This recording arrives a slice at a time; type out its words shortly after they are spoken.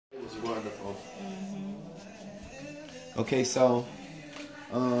It's wonderful. Okay, so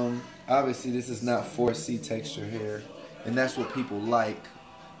obviously this is not 4C texture hair, and that's what people like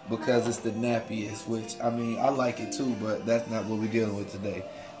because it's the nappiest, which I mean I like it too, but that's not what we're dealing with today.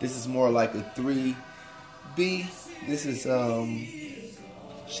 This is more like a 3B. This is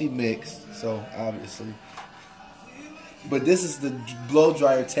she mixed, so obviously. But this is the blow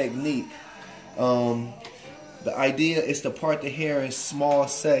dryer technique. The idea is to part the hair in small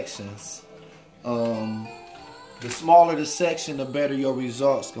sections. The smaller the section, the better your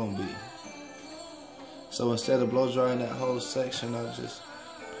results gonna be. So instead of blow drying that whole section, I just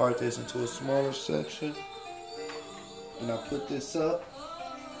part this into a smaller section, and I put this up.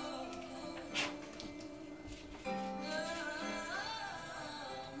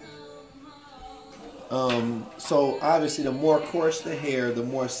 So obviously the more coarse the hair, the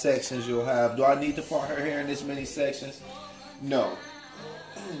more sections you'll have. Do I need to part her hair in this many sections? No.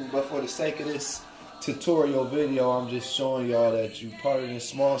 But for the sake of this tutorial video, I'm just showing y'all that you part it in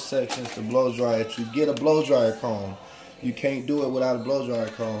small sections to blow dry it. You get a blow dryer comb. You can't do it without a blow dryer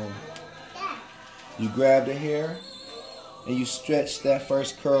comb. You grab the hair and you stretch that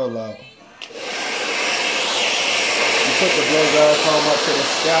first curl out. You put the blow dryer comb up to the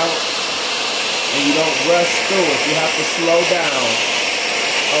scalp. And you don't rush through it. You have to slow down.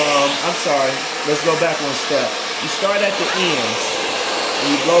 I'm sorry. Let's go back one step. You start at the ends.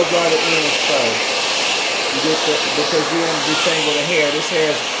 And you blow dry the ends first. You get because you want to detangle the hair. This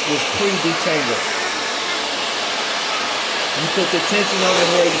hair was pre-detangled. You put the tension on the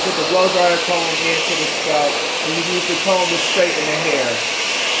hair. You put the blow dryer comb into the scalp. And you use the comb to straighten the hair.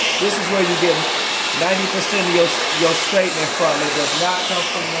 This is where you get 90% of your straightening from. It does not come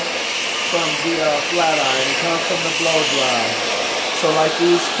from the flat iron. It comes from the blow dry. So like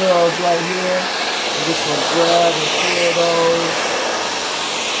these curls right here, I'm just going to grab and clear those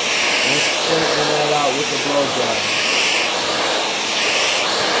and straighten that out with the blow dry.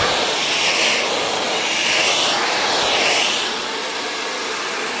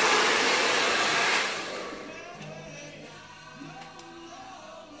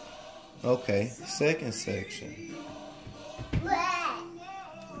 Okay, second section.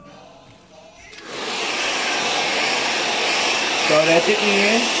 Start at the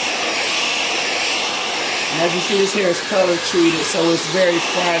end. And as you see, this hair is color treated, so it's very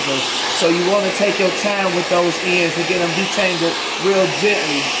fragile. So you want to take your time with those ends and get them detangled real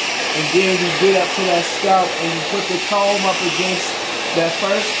gently. And then you get up to that scalp and you put the comb up against that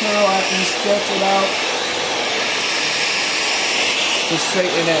first curl after you stretch it out to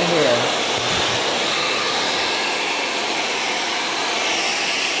straighten that hair.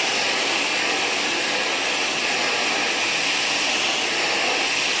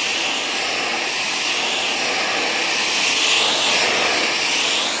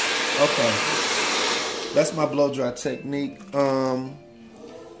 Okay, that's my blow dry technique.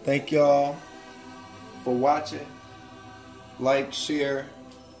 Thank y'all for watching. Like, share,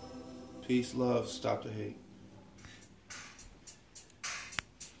 peace, love, stop the hate.